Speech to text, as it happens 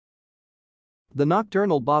The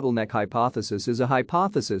nocturnal bottleneck hypothesis is a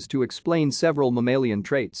hypothesis to explain several mammalian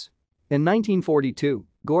traits. In 1942,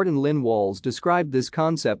 Lynn Walls described this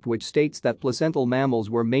concept, which states that placental mammals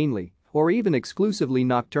were mainly, or even exclusively,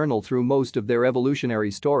 nocturnal through most of their evolutionary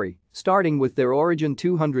story, starting with their origin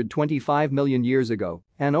 225 million years ago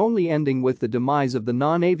and only ending with the demise of the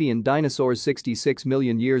non-avian dinosaurs 66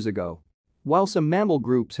 million years ago. While some mammal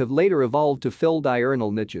groups have later evolved to fill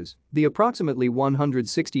diurnal niches, the approximately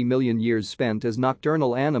 160 million years spent as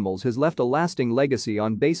nocturnal animals has left a lasting legacy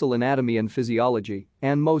on basal anatomy and physiology,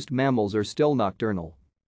 and most mammals are still nocturnal.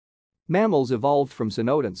 Mammals evolved from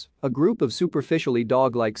cynodonts, a group of superficially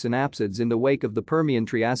dog-like synapsids in the wake of the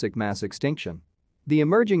Permian-Triassic mass extinction. The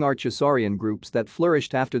emerging archosaurian groups that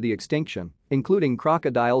flourished after the extinction, including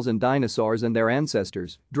crocodiles and dinosaurs and their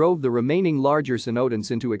ancestors, drove the remaining larger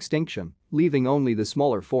cynodonts into extinction, leaving only the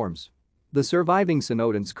smaller forms. The surviving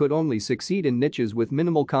cynodonts could only succeed in niches with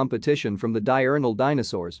minimal competition from the diurnal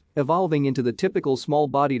dinosaurs, evolving into the typical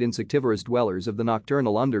small-bodied insectivorous dwellers of the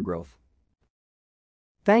nocturnal undergrowth.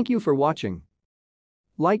 Thank you for watching.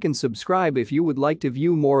 Like and subscribe if you would like to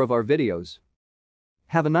view more of our videos.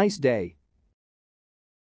 Have a nice day.